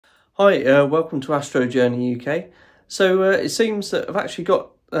Hi, welcome to Astro Journey UK. So it seems that I've actually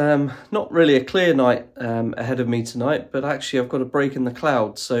got not really a clear night ahead of me tonight, but actually I've got a break in the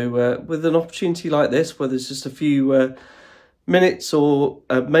clouds. So with an opportunity like this, where there's just a few minutes or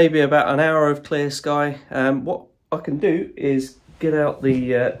maybe about an hour of clear sky, what I can do is get out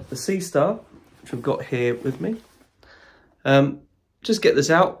the SeeStar, which I've got here with me. Just get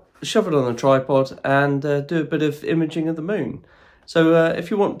this out, shove it on a tripod, and do a bit of imaging of the moon. So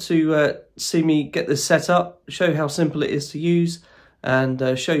if you want to see me get this set up, show how simple it is to use,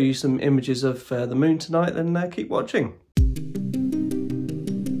 and show you some images of the moon tonight, then keep watching.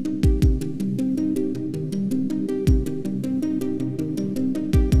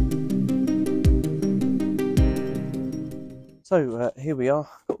 So here we are,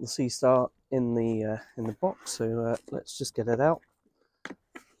 got the SeeStar in the box. So let's just get it out.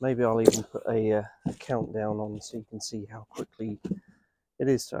 Maybe I'll even put a countdown on so you can see how quickly it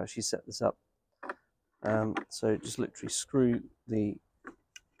is to actually set this up. So just literally screw the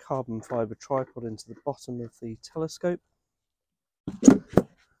carbon fibre tripod into the bottom of the telescope.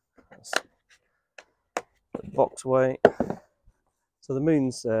 Let's put the box away. So the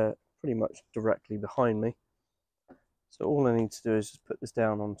moon's pretty much directly behind me. So all I need to do is just put this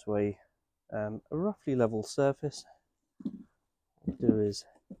down onto a roughly level surface. What I'll do is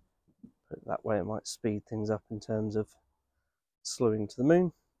put it that way, it might speed things up in terms of slewing to the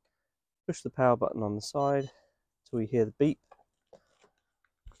moon. Push the power button on the side till we hear the beep,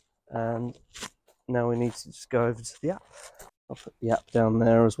 and now we need to just go over to the app. I'll put the app down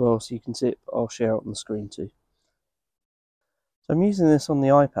there as well so you can see it, but I'll share it on the screen too. So I'm using this on the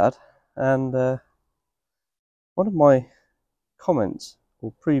iPad, and one of my comments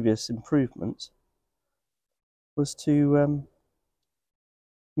or previous improvements was to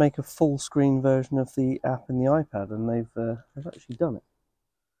make a full screen version of the app in the iPad, and they've actually done it.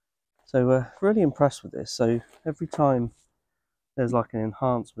 So really impressed with this. So every time there's like an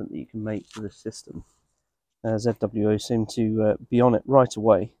enhancement that you can make to the system, ZWO seem to be on it right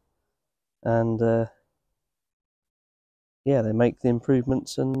away, and yeah, they make the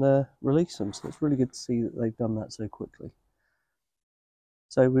improvements and release them. So it's really good to see that they've done that so quickly.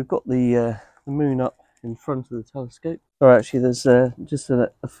 So we've got the moon up in front of the telescope. Or actually, there's just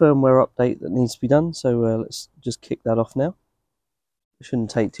a firmware update that needs to be done. So let's just kick that off now. It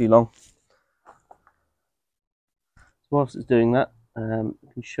shouldn't take too long. So whilst it's doing that, I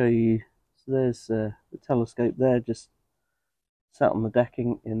can show you. So there's the telescope there, just sat on the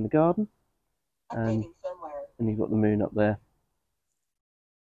decking in the garden, and you've got the moon up there.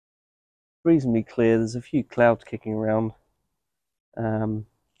 Reasonably clear. There's a few clouds kicking around. But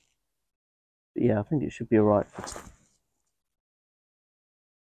yeah, I think it should be alright.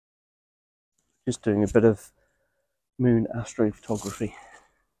 Just doing a bit of moon astrophotography.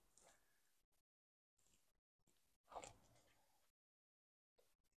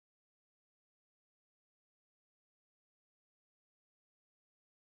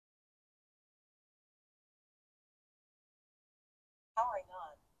 Powering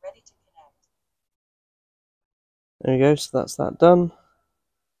on, ready to connect. There we go, so that's that done.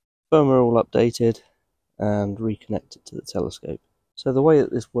 Firmware all updated and reconnected to the telescope. So the way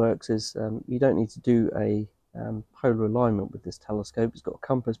that this works is you don't need to do a polar alignment with this telescope. It's got a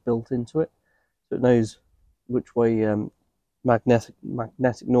compass built into it, so it knows which way magnetic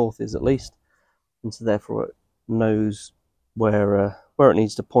north is at least, and so therefore it knows where it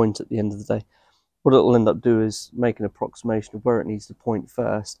needs to point at the end of the day. What it'll end up doing is make an approximation of where it needs to point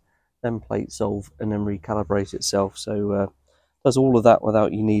first, then plate solve, and then recalibrate itself. So does all of that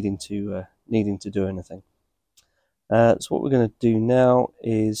without you needing to do anything. So what we're going to do now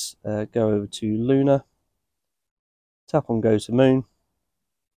is go over to Lunar, tap on Go to Moon,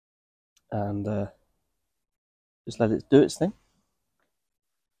 and just let it do its thing.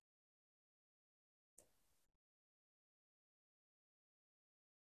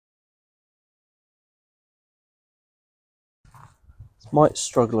 This might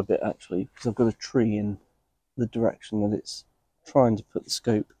struggle a bit actually, because I've got a tree in the direction that it's trying to put the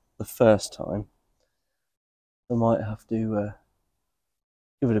scope the first time. I might have to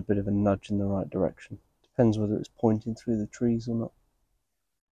give it a bit of a nudge in the right direction. Depends whether it's pointing through the trees or not.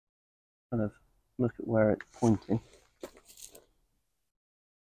 Kind of look at where it's pointing.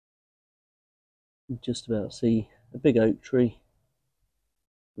 You just about see a big oak tree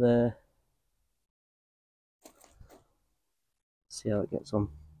there. See how it gets on.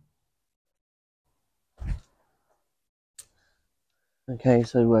 Okay,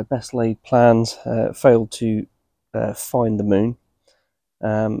 so best laid plans failed to find the moon.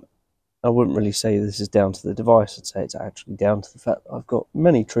 I wouldn't really say this is down to the device, I'd say it's actually down to the fact that I've got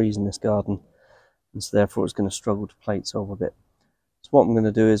many trees in this garden, and so therefore it's going to struggle to plate solve a bit. So what I'm going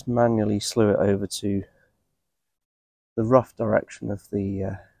to do is manually slew it over to the rough direction of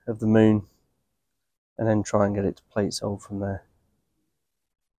the moon, and then try and get it to plate solve from there.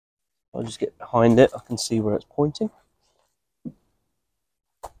 I'll just get behind it, I can see where it's pointing.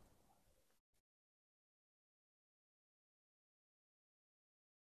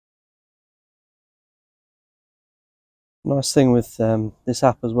 Nice thing with this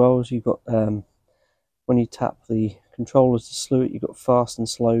app as well is you've got, when you tap the controllers to slew it, you've got fast and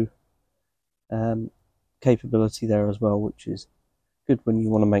slow capability there as well, which is good when you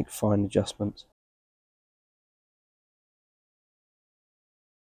want to make fine adjustments.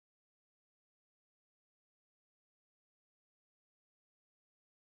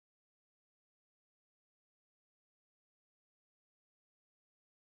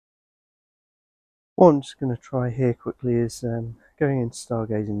 What I'm just going to try here quickly is going into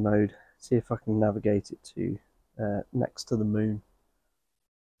stargazing mode, see if I can navigate it to next to the moon,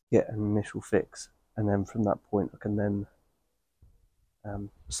 get an initial fix, and then from that point I can then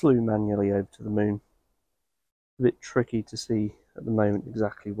slew manually over to the moon. A bit tricky to see at the moment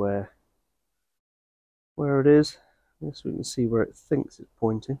exactly where it is. I guess we can see where it thinks it's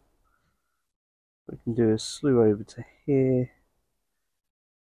pointing. What we can do is slew over to here,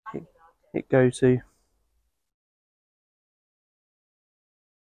 hit go to.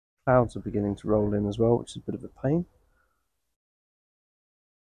 Clouds are beginning to roll in as well, which is a bit of a pain.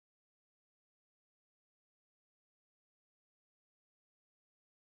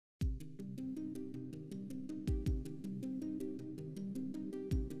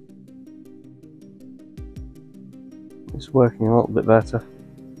 It's working a little bit better.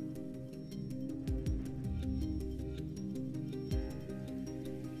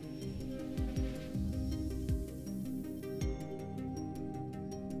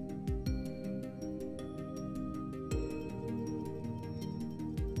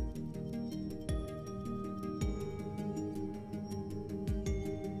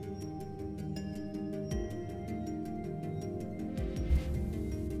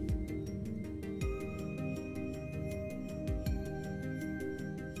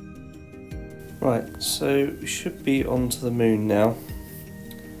 Right, so we should be onto the moon now.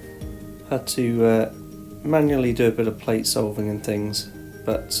 Had to manually do a bit of plate solving and things,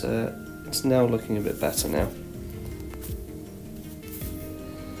 but it's now looking a bit better now.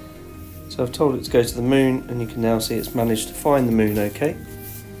 So I've told it to go to the moon, and you can now see it's managed to find the moon okay.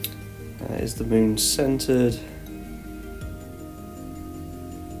 Is the moon centered?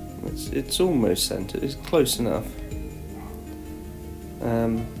 It's almost centered, it's close enough.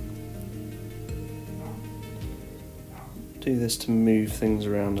 Do this to move things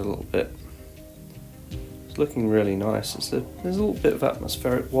around a little bit. It's looking really nice. There's a little bit of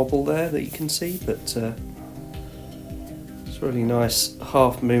atmospheric wobble there that you can see, but it's a really nice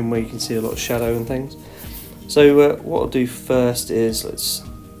half moon where you can see a lot of shadow and things. So what I'll do first is let's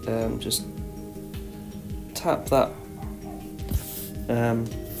just tap that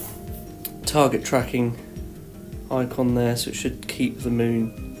target tracking icon there, so it should keep the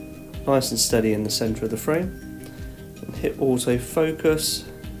moon nice and steady in the centre of the frame. And hit autofocus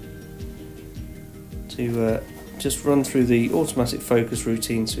to just run through the automatic focus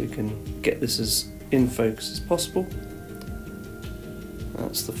routine so we can get this as in focus as possible.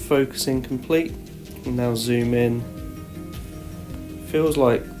 That's the focusing complete. And now zoom in. Feels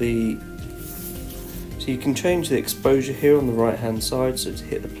like so you can change the exposure here on the right hand side, so to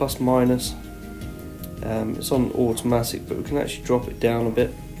hit the plus minus. It's on automatic, but we can actually drop it down a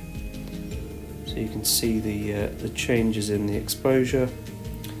bit. So you can see the changes in the exposure.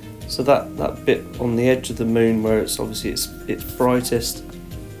 So that bit on the edge of the moon where it's obviously its brightest,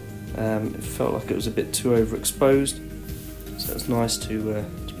 it felt like it was a bit too overexposed. So it's nice to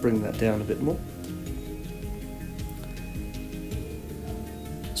bring that down a bit more.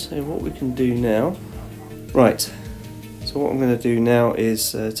 So what we can do now, right, so what I'm going to do now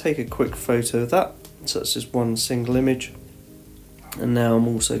is take a quick photo of that. So that's just one single image. And now I'm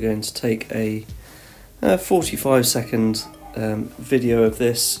also going to take a 45-second video of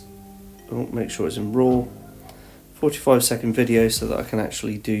this. I'll make sure it's in RAW. 45-second video so that I can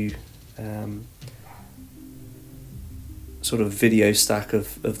actually do sort of video stack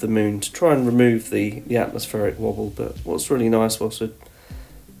of the moon to try and remove the atmospheric wobble. But what's really nice whilst we're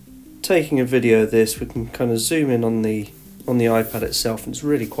taking a video of this, we can kind of zoom in on the iPad itself, and it's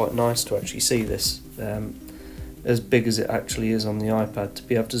really quite nice to actually see this as big as it actually is on the iPad, to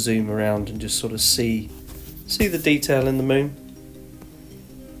be able to zoom around and just sort of see the detail in the moon.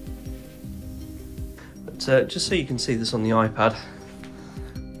 just so you can see this on the iPad,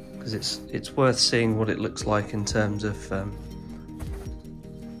 because it's worth seeing what it looks like in terms of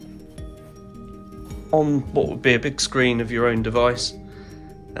on what would be a big screen of your own device.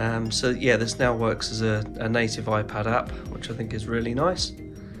 So yeah, this now works as a native iPad app, which I think is really nice.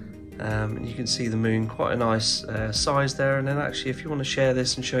 And you can see the moon, quite a nice size there. And then actually, if you want to share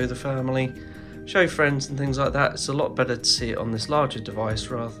this and show the family, show friends and things like that, it's a lot better to see it on this larger device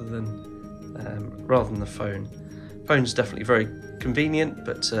rather than the phone. Phone's definitely very convenient,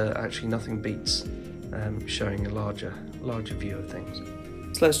 but actually nothing beats showing a larger view of things.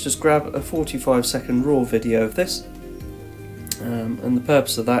 So let's just grab a 45-second raw video of this. And the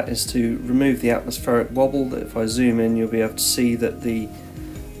purpose of that is to remove the atmospheric wobble. That if I zoom in, you'll be able to see that the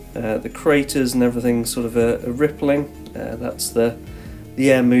craters and everything sort of are rippling. That's the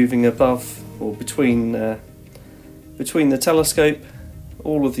air moving above or between the telescope,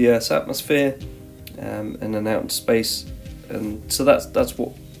 all of the Earth's atmosphere, and then out into space. And so that's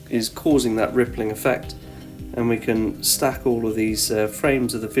what is causing that rippling effect. And we can stack all of these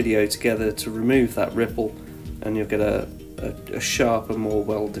frames of the video together to remove that ripple, and you'll get a sharper, more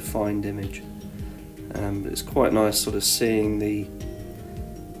well-defined image. But it's quite nice sort of seeing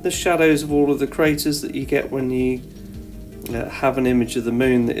the shadows of all of the craters that you get when you have an image of the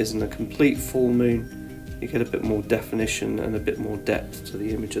moon that isn't a complete full moon. You get a bit more definition and a bit more depth to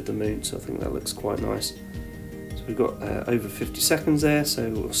the image of the moon, so I think that looks quite nice. So we've got over 50 seconds there, so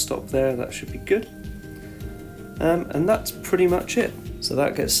we'll stop there. That should be good. And that's pretty much it. So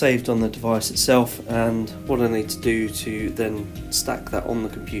that gets saved on the device itself, and what I need to do to then stack that on the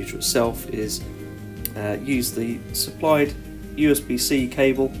computer itself is use the supplied USB-C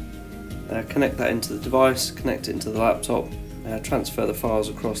cable, connect that into the device, connect it into the laptop, transfer the files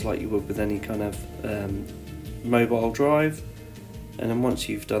across like you would with any kind of mobile drive, and then once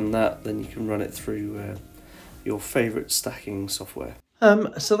you've done that, then you can run it through your favourite stacking software.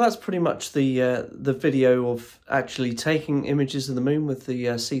 So that's pretty much the video of actually taking images of the moon with the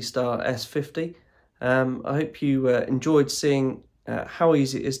SeeStar S50. I hope you enjoyed seeing how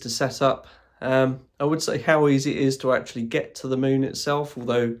easy it is to set up. I would say how easy it is to actually get to the moon itself,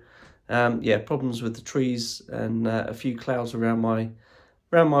 although yeah, problems with the trees and a few clouds around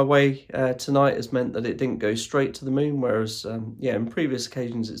my way tonight has meant that it didn't go straight to the moon, whereas yeah, in previous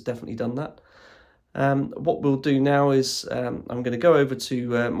occasions it's definitely done that. What we'll do now is I'm going to go over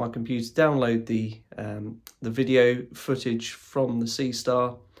to my computer, download the video footage from the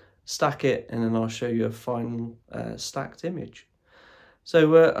SeeStar, stack it, and then I'll show you a final stacked image.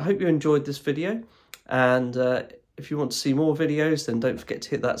 So I hope you enjoyed this video, and if you want to see more videos, then don't forget to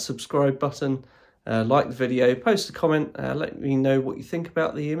hit that subscribe button, like the video, post a comment, let me know what you think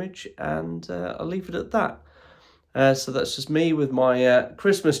about the image, and I'll leave it at that. So that's just me with my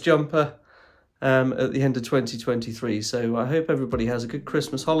Christmas jumper at the end of 2023. So I hope everybody has a good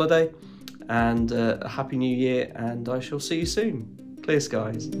Christmas holiday and a happy new year, and I shall see you soon. Clear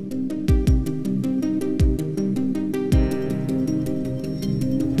skies.